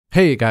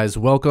Hey guys,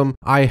 welcome.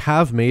 I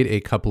have made a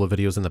couple of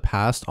videos in the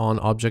past on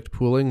object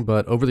pooling,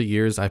 but over the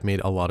years I've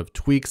made a lot of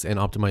tweaks and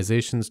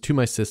optimizations to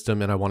my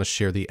system and I want to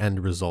share the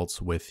end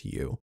results with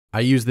you.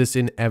 I use this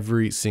in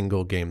every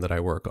single game that I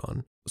work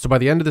on. So by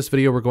the end of this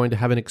video, we're going to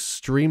have an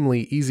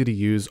extremely easy to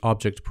use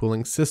object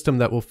pooling system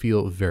that will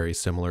feel very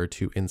similar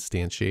to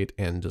Instantiate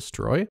and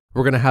Destroy.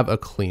 We're going to have a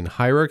clean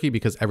hierarchy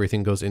because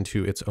everything goes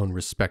into its own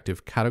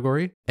respective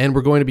category. And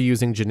we're going to be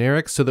using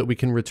generic so that we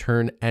can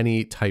return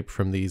any type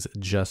from these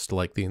just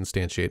like the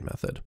Instantiate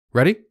method.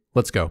 Ready?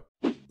 Let's go.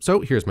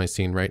 So here's my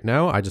scene right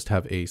now. I just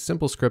have a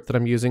simple script that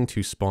I'm using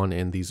to spawn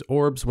in these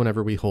orbs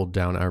whenever we hold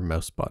down our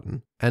mouse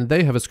button. And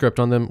they have a script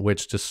on them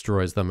which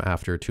destroys them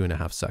after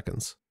 2.5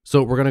 seconds.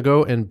 So we're going to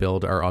go and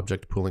build our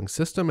object pooling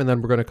system, and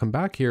then we're going to come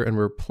back here and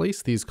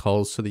replace these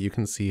calls so that you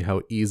can see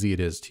how easy it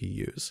is to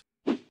use.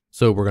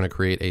 So we're going to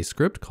create a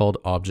script called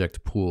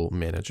ObjectPool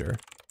Manager.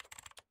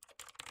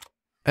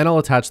 And I'll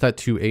attach that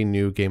to a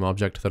new game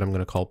object that I'm going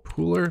to call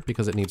Pooler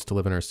because it needs to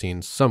live in our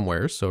scene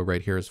somewhere. So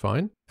right here is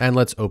fine. And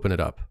let's open it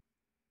up.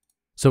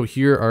 So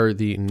here are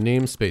the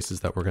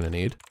namespaces that we're going to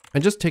need.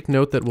 And just take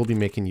note that we'll be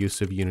making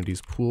use of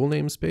Unity's pool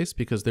namespace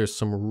because there's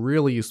some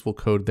really useful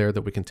code there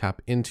that we can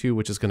tap into,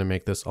 which is going to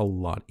make this a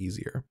lot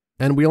easier.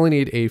 And we only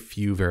need a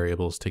few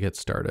variables to get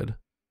started.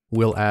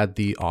 We'll add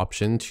the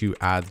option to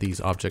add these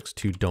objects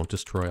to don't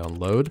destroy on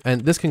load.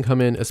 And this can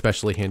come in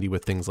especially handy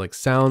with things like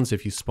sounds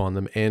if you spawn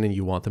them in and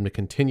you want them to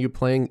continue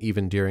playing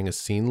even during a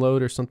scene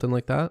load or something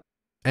like that.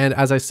 And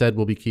as I said,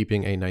 we'll be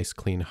keeping a nice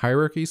clean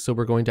hierarchy, so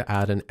we're going to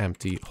add an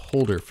empty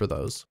holder for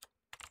those,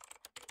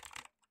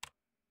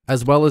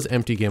 as well as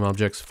empty game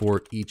objects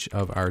for each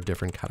of our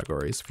different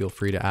categories. Feel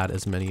free to add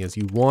as many as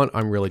you want.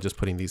 I'm really just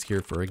putting these here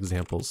for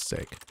example's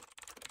sake.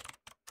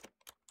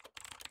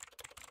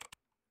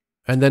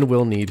 And then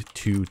we'll need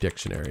two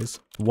dictionaries.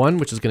 One,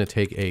 which is going to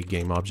take a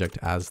game object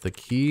as the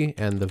key,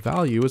 and the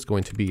value is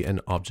going to be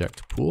an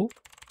object pool.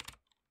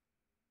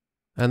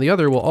 And the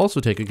other will also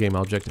take a game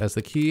object as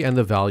the key, and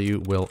the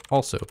value will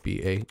also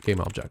be a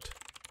game object.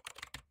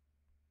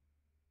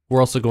 We're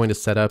also going to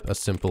set up a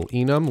simple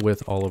enum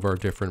with all of our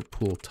different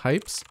pool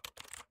types.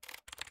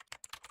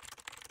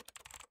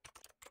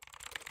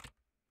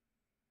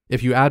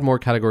 If you add more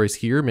categories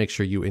here, make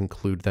sure you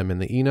include them in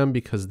the enum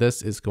because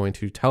this is going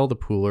to tell the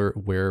pooler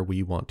where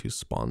we want to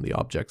spawn the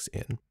objects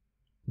in.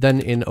 Then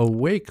in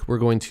awake, we're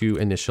going to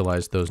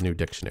initialize those new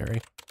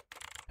dictionary.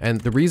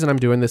 And the reason I'm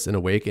doing this in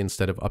awake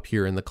instead of up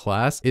here in the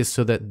class is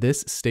so that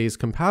this stays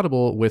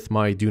compatible with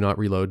my do not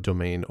reload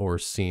domain or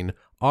scene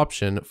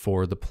option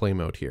for the play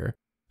mode here.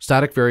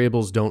 Static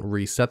variables don't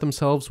reset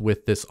themselves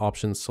with this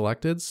option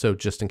selected, so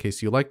just in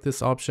case you like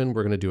this option,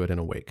 we're going to do it in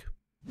awake.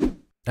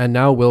 And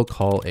now we'll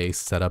call a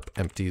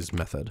setupEmpties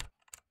method.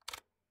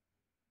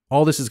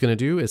 All this is going to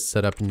do is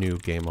set up new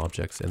game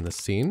objects in the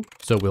scene.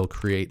 So we'll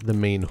create the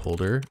main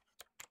holder.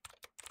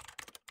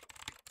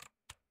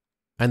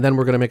 And then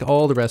we're going to make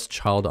all the rest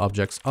child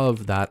objects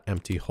of that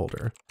empty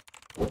holder.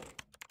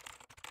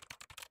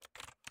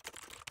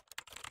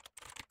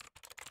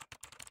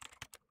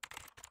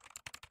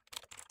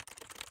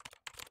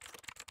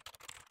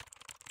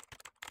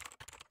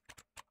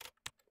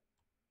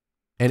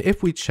 And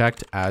if we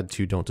checked add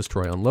to don't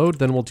destroy on load,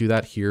 then we'll do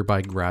that here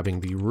by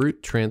grabbing the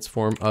root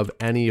transform of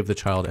any of the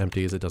child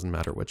empties. It doesn't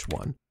matter which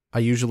one. I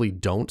usually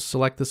don't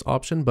select this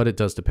option, but it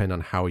does depend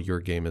on how your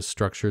game is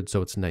structured,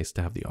 so it's nice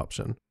to have the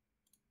option.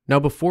 Now,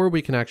 before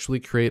we can actually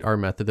create our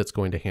method that's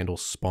going to handle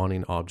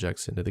spawning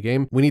objects into the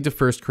game, we need to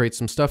first create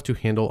some stuff to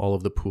handle all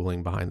of the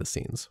pooling behind the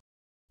scenes.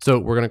 So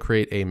we're going to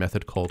create a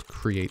method called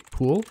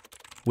createPool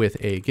with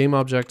a game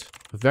object,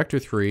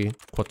 vector3,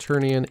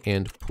 quaternion,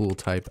 and pool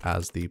type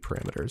as the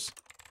parameters.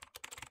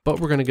 But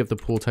we're going to give the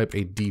pool type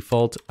a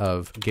default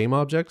of game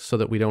object so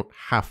that we don't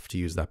have to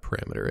use that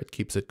parameter. It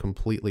keeps it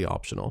completely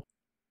optional.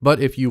 But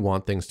if you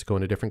want things to go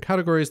into different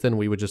categories, then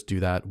we would just do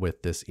that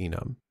with this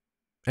enum.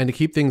 And to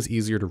keep things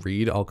easier to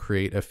read, I'll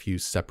create a few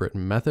separate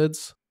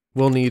methods.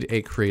 We'll need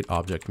a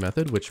createObject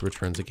method, which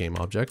returns a game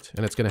object,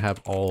 and it's going to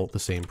have all the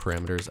same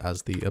parameters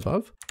as the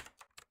above.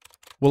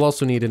 We'll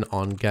also need an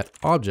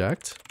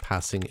onGetObject,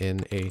 passing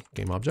in a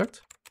game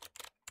object.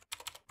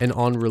 An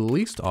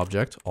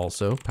onReleasedObject,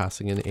 also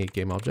passing in a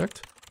game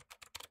object.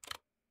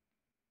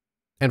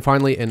 And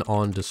finally, an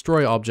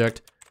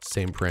onDestroyObject,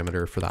 same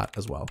parameter for that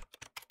as well.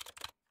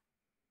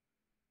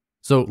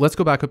 So let's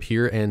go back up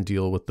here and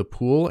deal with the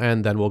pool,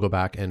 and then we'll go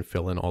back and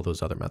fill in all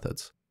those other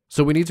methods.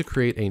 So we need to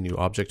create a new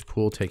object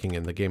pool taking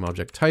in the game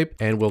object type,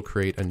 and we'll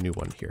create a new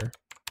one here.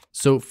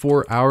 So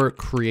for our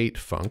create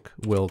func,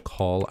 we'll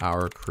call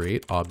our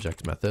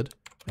createObject method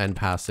and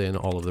pass in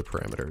all of the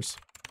parameters.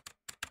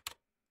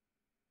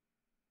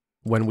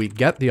 When we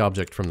get the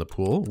object from the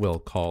pool, we'll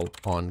call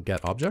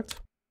onGetObject.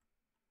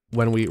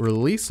 When we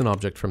release an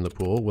object from the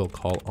pool, we'll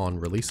call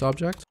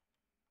onReleaseObject.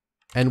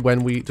 And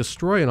when we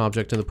destroy an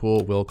object in the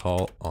pool, we'll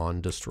call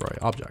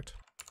onDestroyObject.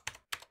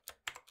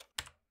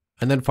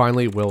 And then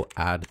finally, we'll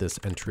add this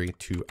entry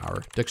to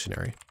our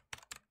dictionary.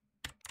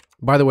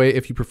 By the way,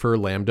 if you prefer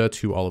Lambda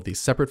to all of these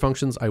separate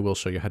functions, I will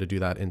show you how to do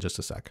that in just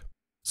a sec.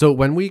 So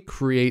when we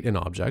create an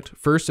object,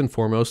 first and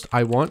foremost,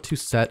 I want to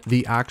set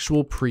the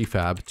actual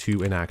prefab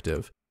to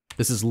inactive.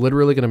 This is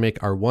literally going to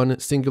make our one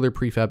singular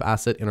prefab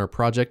asset in our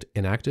project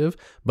inactive,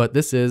 but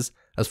this is,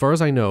 as far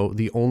as I know,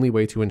 the only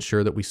way to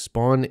ensure that we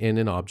spawn in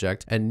an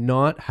object and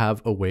not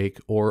have awake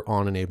or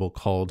on enable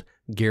called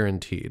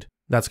guaranteed.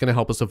 That's going to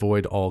help us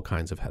avoid all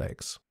kinds of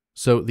headaches.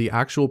 So the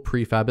actual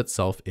prefab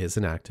itself is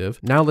inactive.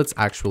 Now let's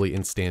actually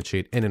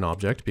instantiate in an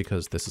object,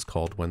 because this is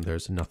called when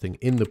there's nothing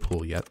in the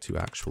pool yet to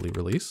actually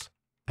release.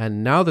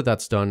 And now that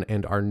that's done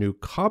and our new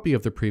copy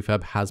of the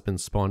prefab has been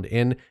spawned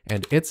in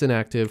and it's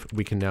inactive,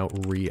 we can now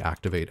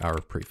reactivate our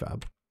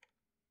prefab.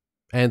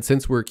 And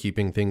since we're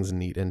keeping things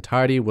neat and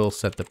tidy, we'll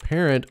set the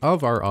parent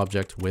of our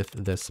object with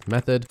this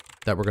method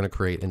that we're going to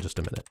create in just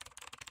a minute.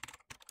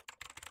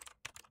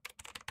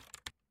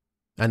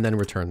 And then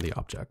return the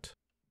object.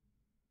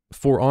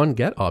 For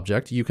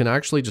onGetObject, you can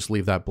actually just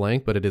leave that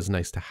blank, but it is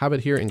nice to have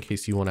it here in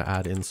case you want to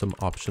add in some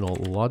optional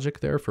logic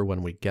there for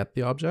when we get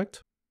the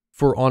object.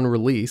 For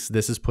onRelease,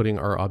 this is putting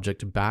our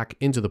object back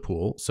into the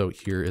pool. So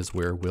here is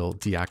where we'll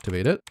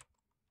deactivate it.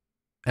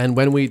 And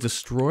when we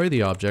destroy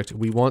the object,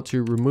 we want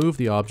to remove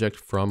the object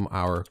from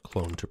our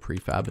clone to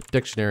prefab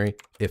dictionary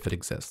if it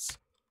exists.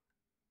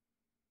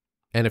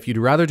 And if you'd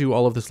rather do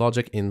all of this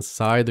logic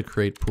inside the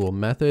createPool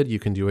method, you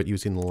can do it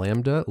using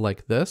lambda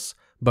like this,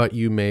 but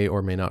you may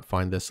or may not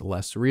find this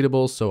less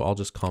readable. So I'll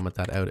just comment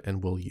that out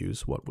and we'll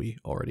use what we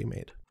already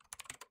made.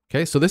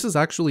 Okay, so this is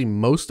actually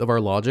most of our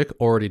logic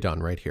already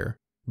done right here.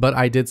 But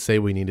I did say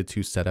we needed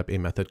to set up a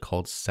method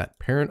called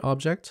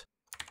setParentObject.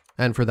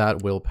 And for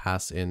that, we'll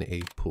pass in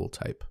a pool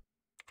type.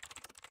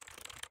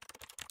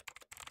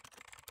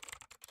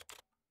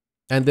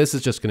 And this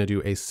is just going to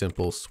do a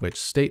simple switch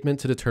statement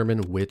to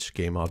determine which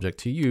game object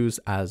to use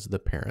as the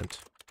parent.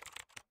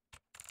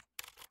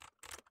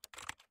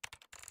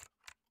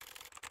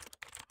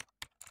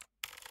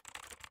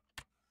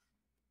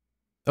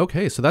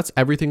 Okay, so that's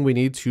everything we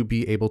need to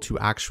be able to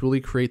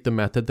actually create the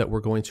method that we're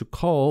going to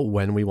call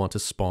when we want to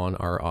spawn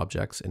our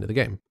objects into the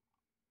game.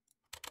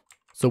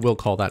 So we'll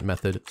call that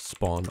method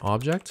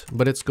SpawnObject,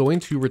 but it's going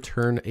to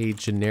return a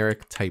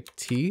generic type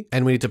T,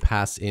 and we need to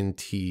pass in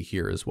T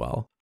here as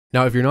well.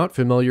 Now, if you're not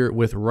familiar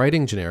with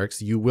writing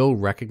generics, you will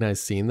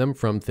recognize seeing them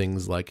from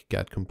things like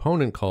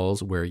getComponent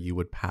calls, where you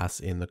would pass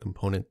in the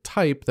component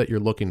type that you're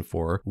looking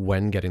for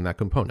when getting that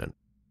component.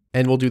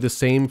 And we'll do the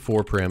same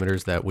for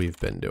parameters that we've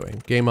been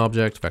doing: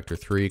 GameObject,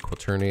 vector3,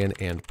 quaternion,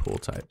 and pool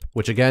type,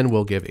 which again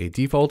will give a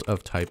default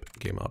of type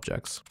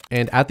GameObjects.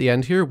 And at the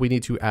end here, we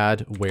need to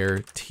add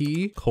where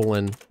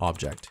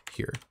t:_object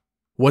here.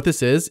 What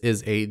this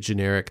is a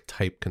generic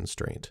type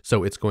constraint.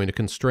 So it's going to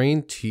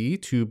constrain t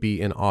to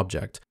be an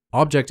object.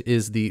 Object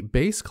is the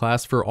base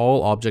class for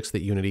all objects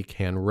that Unity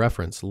can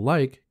reference,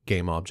 like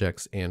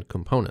GameObjects and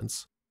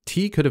components.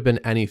 T could have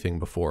been anything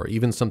before,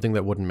 even something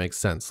that wouldn't make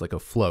sense, like a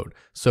float.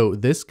 So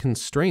this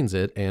constrains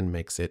it and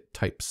makes it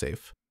type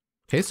safe.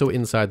 Okay, so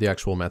inside the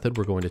actual method,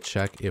 we're going to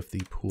check if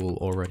the pool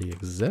already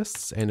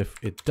exists. And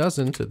if it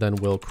doesn't, then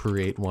we'll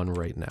create one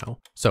right now.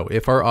 So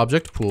if our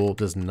object pool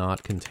does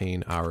not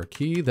contain our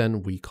key,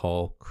 then we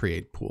call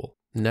createPool.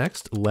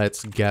 Next,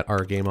 let's get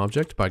our game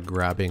object by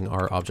grabbing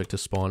our object to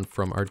spawn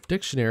from our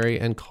dictionary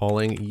and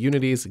calling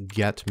Unity's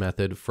get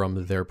method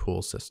from their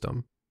pool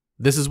system.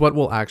 This is what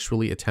will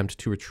actually attempt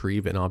to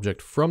retrieve an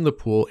object from the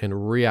pool and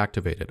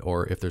reactivate it,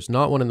 or if there's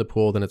not one in the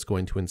pool, then it's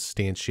going to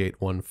instantiate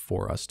one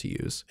for us to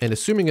use. And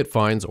assuming it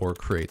finds or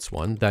creates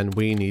one, then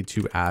we need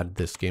to add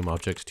this game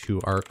object to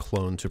our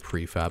clone to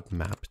prefab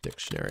map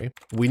dictionary.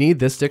 We need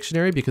this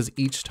dictionary because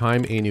each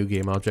time a new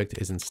game object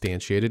is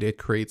instantiated, it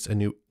creates a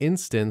new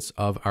instance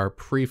of our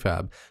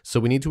prefab. So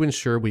we need to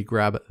ensure we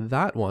grab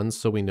that one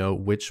so we know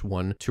which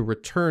one to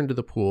return to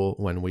the pool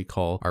when we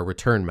call our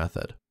return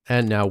method.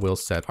 And now we'll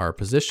set our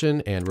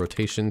position and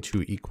rotation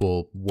to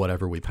equal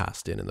whatever we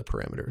passed in the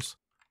parameters.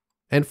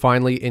 And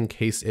finally, in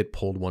case it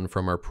pulled one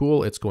from our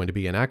pool, it's going to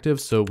be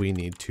inactive, so we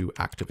need to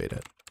activate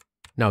it.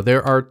 Now,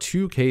 there are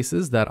two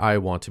cases that I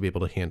want to be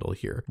able to handle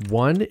here.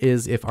 One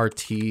is if our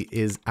T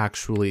is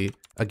actually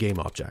a game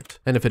object.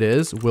 And if it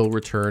is, we'll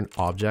return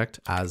object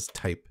as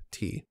type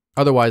T.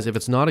 Otherwise, if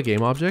it's not a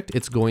game object,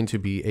 it's going to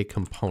be a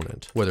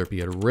component, whether it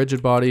be a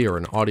rigid body or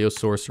an audio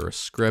source or a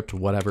script,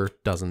 whatever,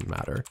 doesn't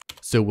matter.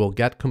 So we'll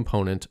get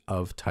component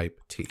of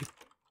type T.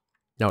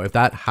 Now, if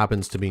that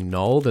happens to be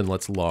null, then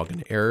let's log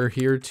an error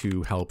here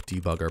to help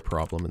debug our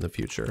problem in the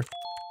future.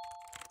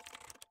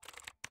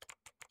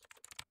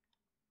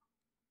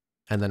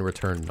 And then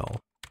return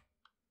null.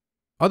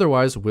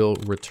 Otherwise, we'll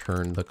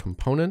return the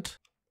component.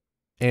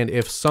 And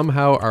if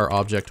somehow our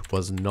object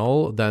was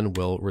null, then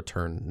we'll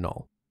return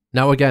null.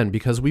 Now again,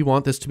 because we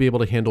want this to be able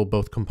to handle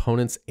both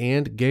components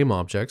and game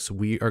objects,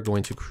 we are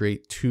going to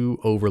create two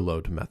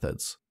overload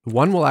methods.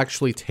 One will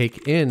actually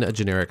take in a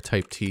generic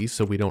type T,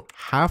 so we don't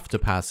have to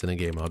pass in a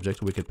game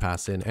object. We could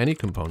pass in any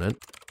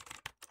component.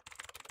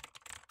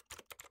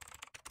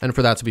 And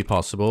for that to be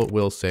possible,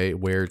 we'll say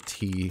where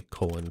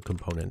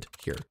t:_component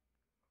here.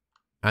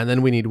 And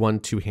then we need one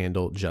to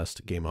handle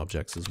just game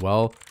objects as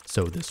well.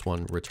 So this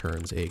one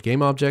returns a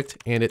game object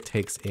and it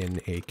takes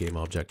in a game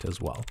object as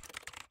well.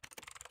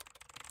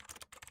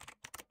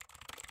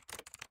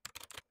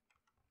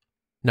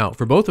 Now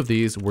for both of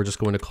these, we're just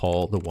going to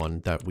call the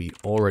one that we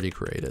already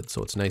created.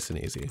 So it's nice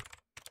and easy.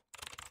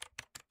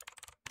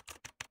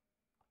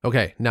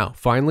 Okay, now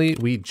finally,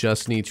 we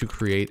just need to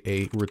create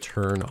a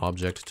return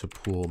object to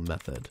pool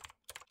method.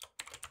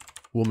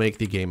 We'll make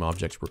the game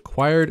object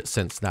required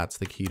since that's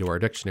the key to our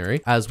dictionary,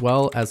 as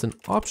well as an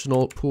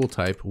optional pool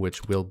type,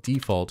 which will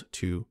default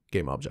to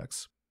game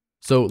objects.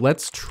 So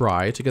let's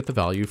try to get the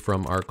value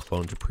from our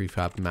clone to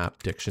prefab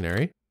map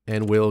dictionary,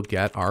 and we'll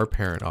get our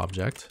parent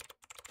object.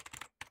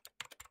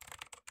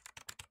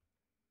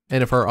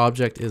 And if our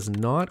object is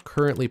not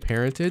currently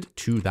parented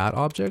to that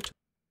object,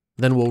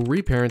 then we'll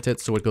reparent it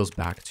so it goes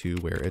back to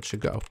where it should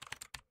go.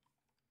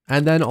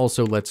 And then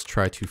also let's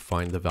try to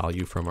find the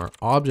value from our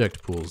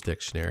ObjectPools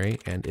dictionary,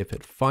 and if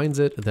it finds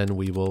it, then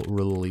we will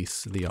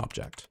release the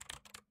object.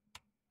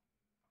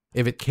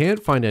 If it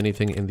can't find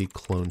anything in the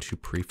clone to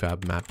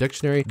prefab map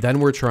dictionary, then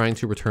we're trying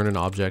to return an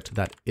object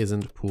that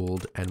isn't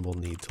pooled, and we'll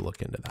need to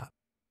look into that.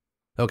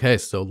 Okay,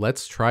 so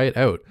let's try it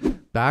out.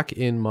 Back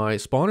in my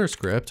spawner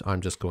script,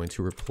 I'm just going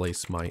to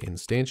replace my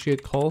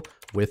instantiate call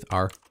with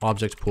our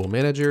ObjectPool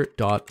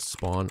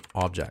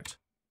manager.SpawnObject,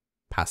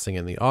 passing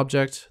in the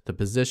object, the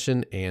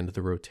position, and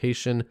the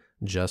rotation,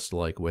 just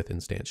like with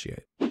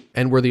instantiate.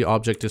 And where the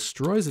object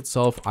destroys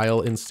itself,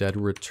 I'll instead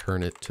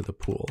return it to the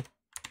pool.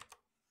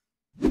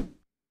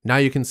 Now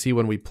you can see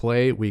when we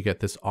play, we get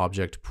this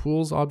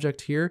ObjectPools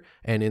object here,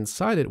 and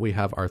inside it we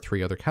have our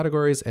 3 other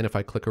categories, and if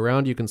I click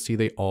around, you can see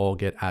they all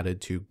get added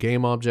to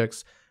game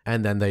objects,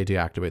 and then they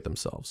deactivate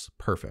themselves.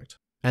 Perfect.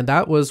 And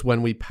that was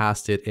when we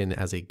passed it in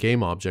as a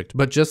game object,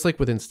 but just like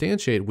with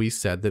Instantiate, we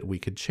said that we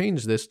could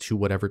change this to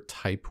whatever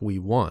type we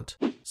want.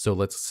 So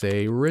let's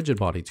say rigid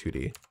body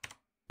 2D,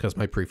 because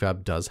my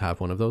prefab does have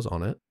one of those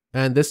on it.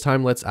 And this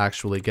time, let's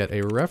actually get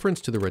a reference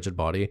to the rigid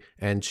body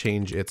and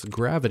change its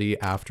gravity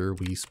after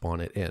we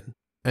spawn it in.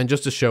 And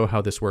just to show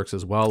how this works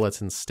as well,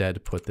 let's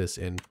instead put this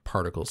in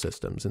particle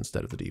systems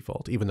instead of the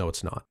default, even though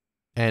it's not.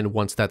 And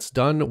once that's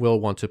done, we'll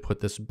want to put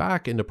this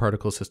back into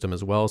particle system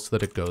as well so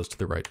that it goes to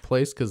the right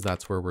place, because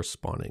that's where we're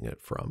spawning it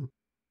from.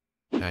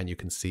 And you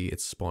can see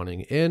it's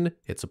spawning in,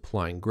 it's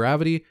applying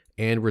gravity,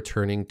 and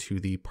returning to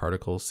the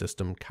particle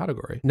system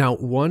category. Now,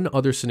 one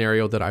other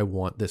scenario that I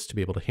want this to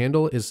be able to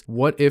handle is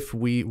what if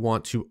we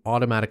want to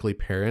automatically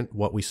parent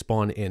what we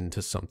spawn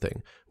into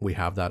something? We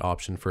have that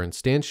option for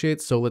instantiate,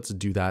 so let's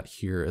do that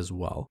here as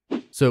well.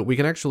 So we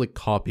can actually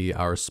copy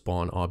our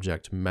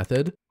SpawnObject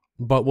method,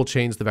 but we'll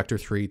change the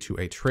vector3 to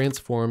a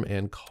transform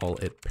and call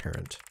it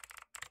parent.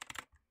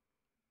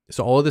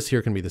 So all of this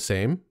here can be the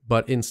same,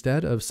 but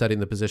instead of setting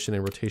the position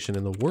and rotation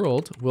in the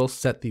world, we'll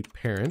set the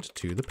parent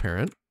to the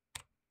parent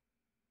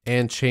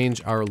and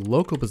change our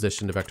local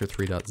position to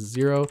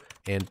vector3.0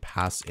 and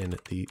pass in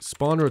the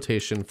spawn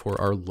rotation for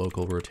our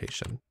local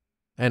rotation.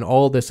 And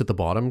all this at the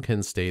bottom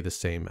can stay the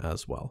same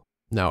as well.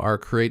 Now our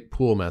create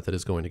pool method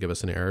is going to give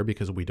us an error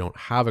because we don't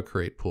have a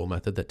create pool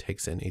method that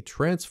takes in a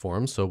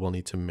transform, so we'll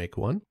need to make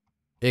one.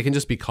 It can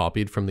just be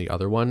copied from the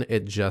other one.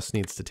 It just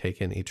needs to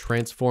take in a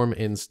transform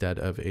instead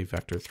of a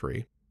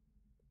vector3.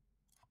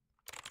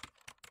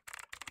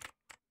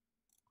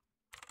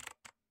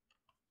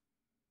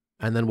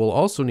 And then we'll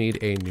also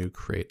need a new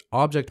create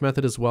object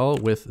method as well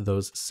with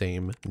those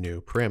same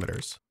new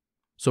parameters.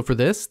 So for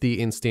this, the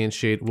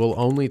instantiate will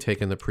only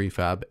take in the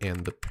prefab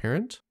and the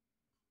parent.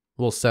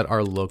 We'll set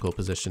our local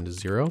position to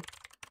 0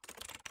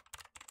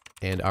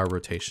 and our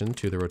rotation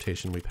to the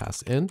rotation we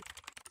pass in,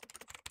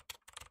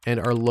 and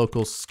our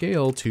local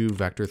scale to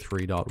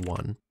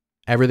vector3.1.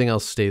 Everything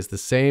else stays the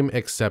same,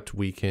 except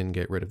we can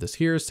get rid of this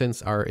here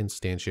since our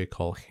instantiate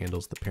call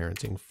handles the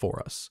parenting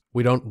for us.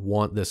 We don't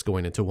want this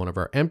going into one of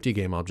our empty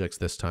game objects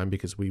this time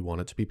because we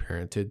want it to be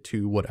parented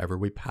to whatever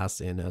we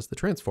pass in as the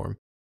transform.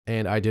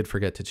 And I did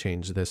forget to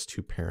change this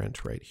to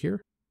parent right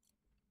here.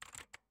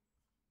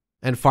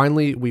 And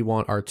finally, we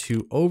want our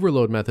 2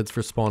 overload methods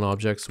for spawn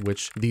objects,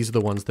 which these are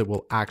the ones that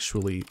we'll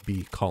actually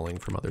be calling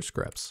from other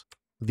scripts.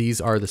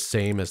 These are the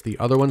same as the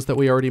other ones that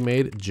we already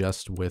made,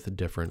 just with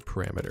different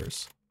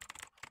parameters.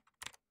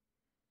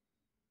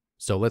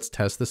 So let's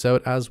test this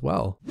out as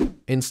well.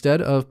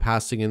 Instead of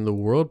passing in the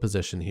world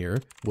position here,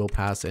 we'll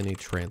pass in a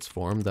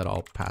transform that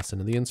I'll pass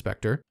into the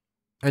inspector.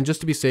 And just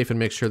to be safe and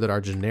make sure that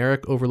our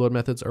generic overload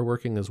methods are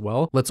working as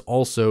well, let's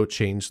also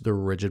change the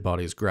rigid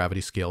body's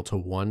gravity scale to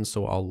 1,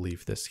 so I'll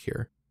leave this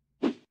here.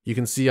 You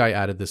can see I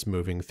added this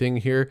moving thing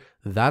here.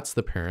 That's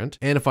the parent.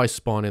 And if I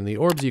spawn in the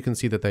orbs, you can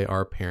see that they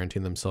are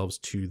parenting themselves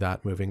to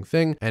that moving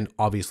thing. And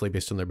obviously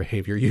based on their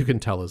behavior, you can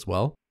tell as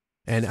well.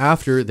 And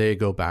after, they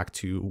go back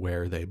to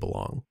where they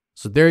belong.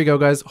 So there you go,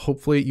 guys.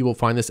 Hopefully you will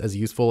find this as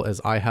useful as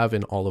I have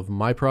in all of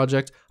my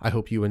project. I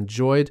hope you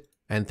enjoyed,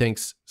 and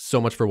thanks so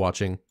much for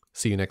watching.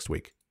 See you next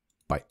week.